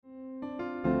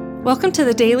Welcome to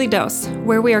the Daily Dose,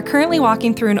 where we are currently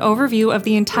walking through an overview of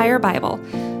the entire Bible.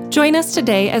 Join us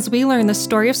today as we learn the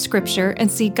story of Scripture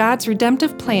and see God's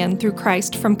redemptive plan through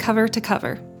Christ from cover to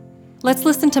cover. Let's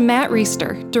listen to Matt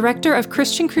Reisetter, Director of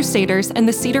Christian Crusaders and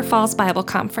the Cedar Falls Bible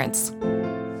Conference.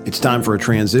 It's time for a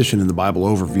transition in the Bible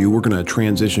overview. We're going to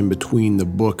transition between the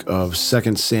book of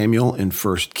 2 Samuel and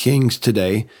 1 Kings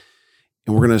today,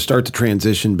 and we're going to start the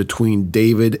transition between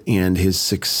David and his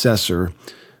successor,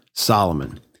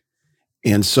 Solomon.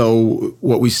 And so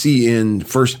what we see in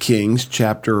 1 Kings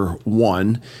chapter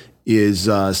 1 is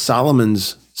David's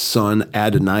son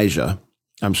Adonijah.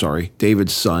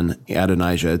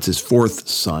 It's his fourth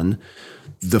son.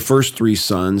 The first three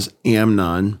sons,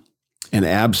 Amnon and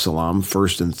Absalom,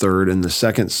 first and third, and the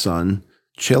second son,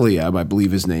 Chileab, I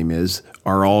believe his name is,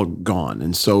 are all gone.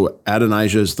 And so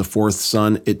Adonijah is the fourth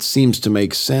son. It seems to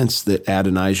make sense that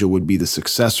Adonijah would be the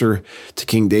successor to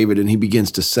King David, and he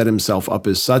begins to set himself up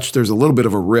as such. There's a little bit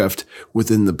of a rift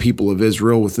within the people of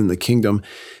Israel, within the kingdom.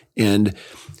 And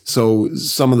so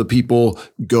some of the people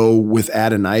go with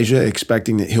Adonijah,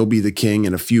 expecting that he'll be the king,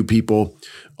 and a few people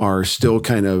are still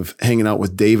kind of hanging out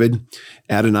with David.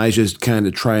 Adonijah is kind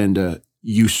of trying to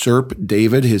usurp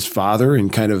David, his father,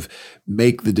 and kind of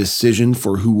make the decision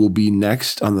for who will be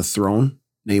next on the throne,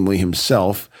 namely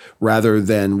himself, rather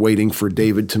than waiting for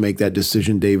David to make that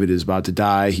decision. David is about to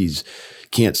die. He's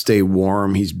can't stay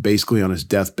warm. He's basically on his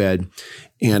deathbed.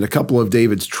 And a couple of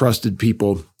David's trusted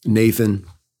people, Nathan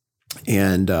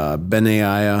and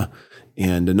Benaiah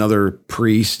and another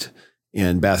priest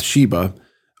and Bathsheba,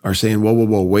 are saying,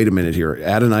 whoa, wait a minute here.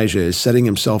 Adonijah is setting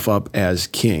himself up as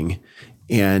king,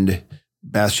 and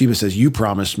Bathsheba says, you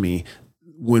promised me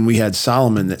when we had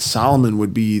Solomon that Solomon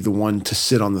would be the one to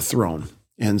sit on the throne.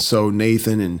 And so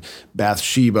Nathan and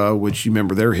Bathsheba, which you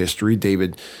remember their history,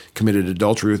 David committed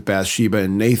adultery with Bathsheba,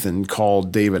 and Nathan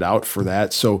called David out for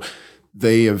that. So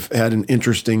they have had an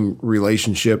interesting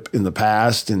relationship in the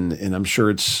past, and I'm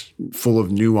sure it's full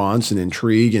of nuance and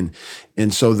intrigue.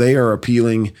 And so they are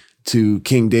appealing to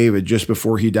King David just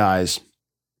before he dies.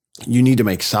 You need to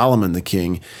make Solomon the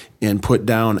king and put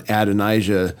down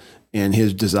Adonijah and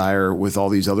his desire with all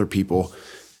these other people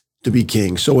to be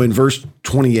king. So in verse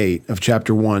 28 of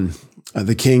chapter 1,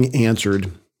 the king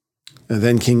answered,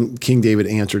 then King David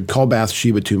answered, call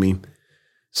Bathsheba to me.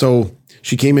 So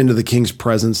she came into the king's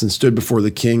presence and stood before the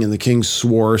king, and the king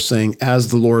swore, saying, as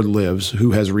the Lord lives,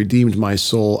 who has redeemed my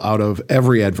soul out of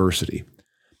every adversity,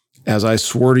 as I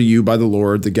swore to you by the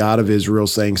Lord, the God of Israel,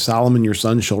 saying, Solomon your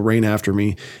son shall reign after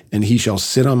me, and he shall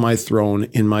sit on my throne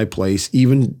in my place.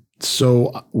 Even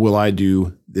so will I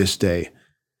do this day.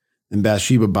 And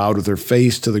Bathsheba bowed with her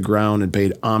face to the ground and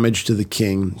paid homage to the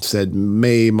king, said,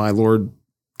 may my Lord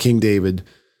King David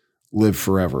live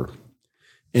forever.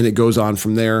 And it goes on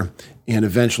from there. And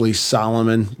eventually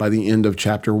Solomon, by the end of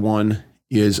chapter 1,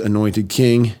 is anointed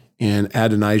king, and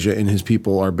Adonijah and his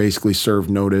people are basically served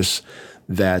notice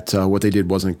that what they did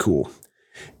wasn't cool.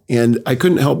 And I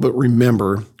couldn't help but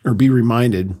remember or be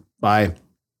reminded by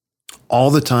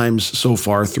all the times so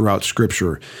far throughout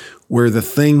Scripture where the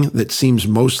thing that seems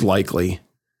most likely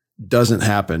doesn't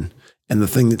happen and the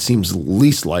thing that seems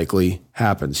least likely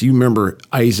happens. You remember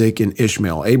Isaac and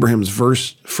Ishmael. Abraham's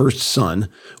first son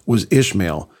was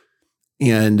Ishmael.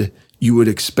 And you would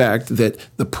expect that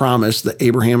the promise, the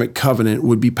Abrahamic covenant,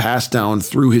 would be passed down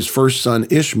through his first son,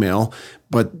 Ishmael,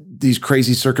 but these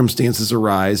crazy circumstances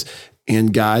arise,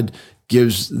 and God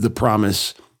gives the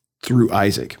promise through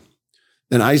Isaac.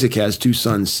 Then Isaac has two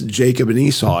sons, Jacob and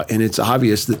Esau, and it's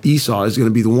obvious that Esau is going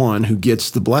to be the one who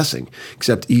gets the blessing,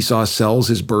 except Esau sells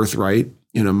his birthright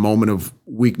in a moment of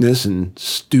weakness and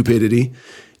stupidity.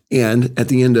 And at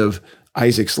the end of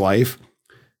Isaac's life,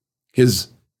 his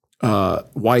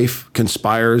wife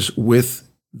conspires with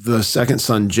the second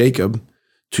son, Jacob,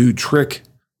 to trick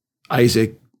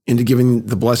Isaac into giving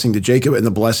the blessing to Jacob, and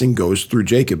the blessing goes through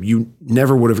Jacob. You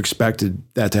never would have expected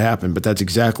that to happen, but that's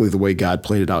exactly the way God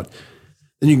played it out.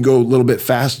 Then you can go a little bit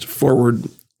fast forward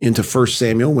into 1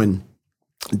 Samuel when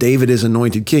David is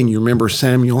anointed king. You remember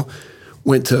Samuel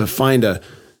went to find a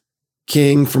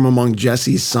king from among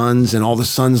Jesse's sons, and all the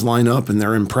sons line up and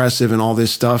they're impressive and all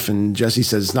this stuff. And Jesse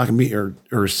says, it's not going to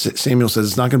be, or Samuel says,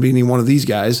 it's not going to be any one of these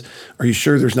guys. Are you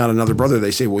sure there's not another brother?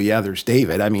 They say, well, yeah, there's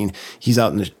David. I mean, he's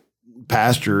out in the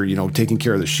pasture, taking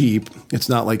care of the sheep. It's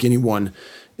not like anyone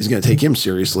is going to take him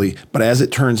seriously. But as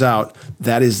it turns out,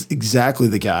 that is exactly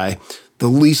the guy, the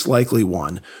least likely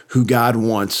one who God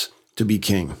wants to be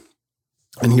king.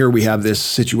 And here we have this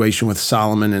situation with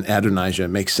Solomon and Adonijah. It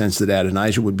makes sense that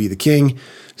Adonijah would be the king.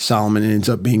 Solomon ends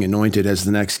up being anointed as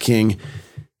the next king.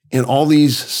 And all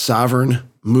these sovereign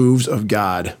moves of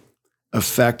God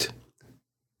affect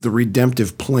the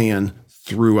redemptive plan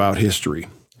throughout history.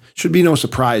 Should be no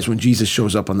surprise when Jesus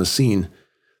shows up on the scene.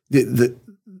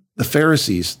 The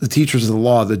Pharisees, the teachers of the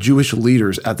law, the Jewish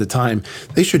leaders at the time,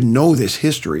 they should know this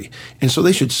history. And so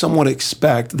they should somewhat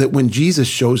expect that when Jesus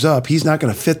shows up, he's not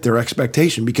going to fit their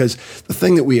expectation, because the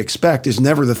thing that we expect is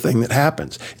never the thing that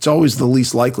happens. It's always the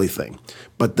least likely thing.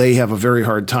 But they have a very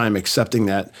hard time accepting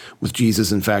that with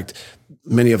Jesus. In fact,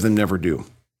 many of them never do.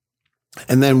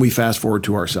 And then we fast forward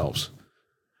to ourselves.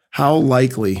 How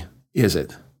likely is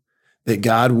it that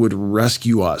God would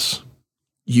rescue us,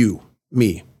 you,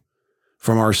 me,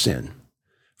 from our sin,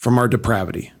 from our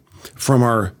depravity, from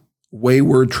our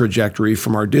wayward trajectory,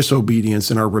 from our disobedience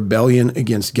and our rebellion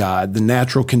against God, the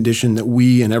natural condition that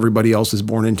we and everybody else is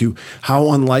born into?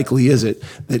 How unlikely is it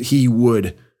that he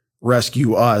would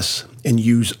rescue us and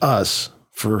use us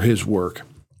for his work?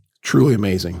 Truly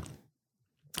amazing.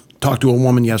 Talked to a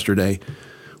woman yesterday.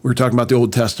 We were talking about the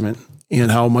Old Testament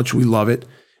and how much we love it.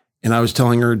 And I was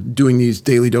telling her doing these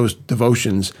daily dose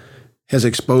devotions has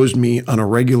exposed me on a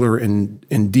regular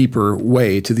and deeper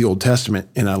way to the Old Testament,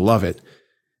 and I love it.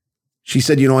 She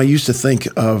said, I used to think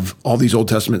of all these Old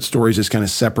Testament stories as kind of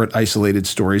separate, isolated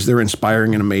stories. They're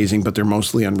inspiring and amazing, but they're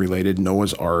mostly unrelated.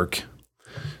 Noah's Ark,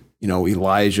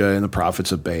 Elijah and the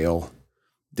prophets of Baal,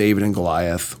 David and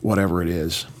Goliath, whatever it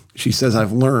is. She says,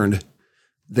 I've learned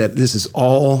that this is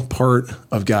all part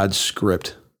of God's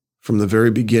script from the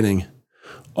very beginning,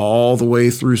 all the way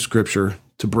through Scripture,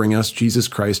 to bring us Jesus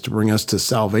Christ, to bring us to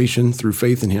salvation through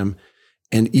faith in him,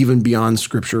 and even beyond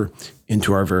Scripture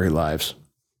into our very lives.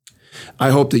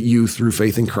 I hope that you, through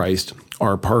faith in Christ,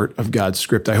 are part of God's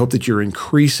script. I hope that you're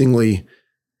increasingly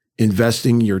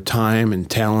investing your time and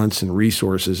talents and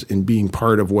resources in being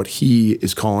part of what he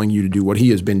is calling you to do, what he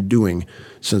has been doing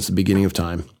since the beginning of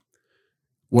time.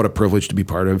 What a privilege to be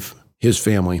part of his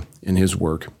family and his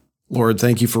work. Lord,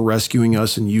 thank you for rescuing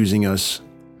us and using us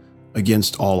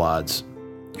against all odds.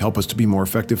 Help us to be more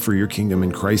effective for your kingdom.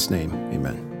 In Christ's name,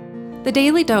 amen. The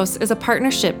Daily Dose is a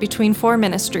partnership between 4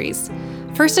 ministries.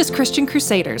 First is Christian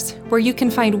Crusaders, where you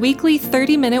can find weekly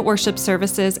 30-minute worship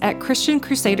services at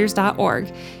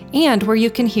christiancrusaders.org, and where you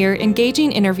can hear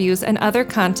engaging interviews and other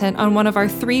content on one of our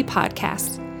 3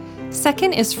 podcasts.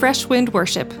 Second is Fresh Wind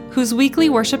Worship, whose weekly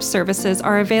worship services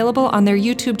are available on their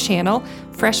YouTube channel,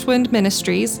 Fresh Wind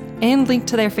Ministries, and linked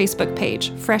to their Facebook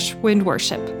page, Fresh Wind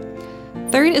Worship.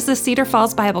 Third is the Cedar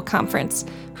Falls Bible Conference,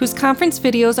 whose conference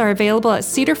videos are available at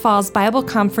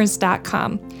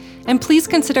cedarfallsbibleconference.com. And please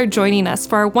consider joining us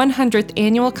for our 100th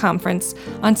annual conference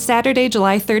on Saturday,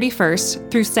 July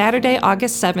 31st through Saturday,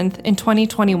 August 7th in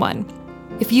 2021.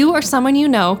 If you or someone you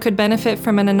know could benefit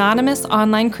from an anonymous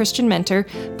online Christian mentor,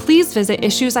 please visit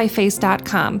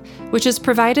issuesiface.com, which is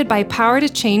provided by Power to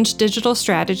Change Digital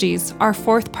Strategies, our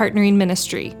 4th partnering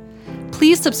ministry.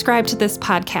 Please subscribe to this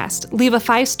podcast, leave a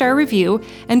 5-star review,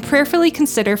 and prayerfully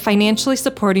consider financially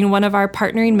supporting one of our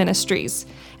partnering ministries.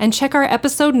 And check our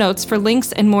episode notes for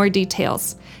links and more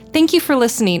details. Thank you for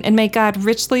listening, and may God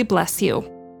richly bless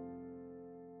you.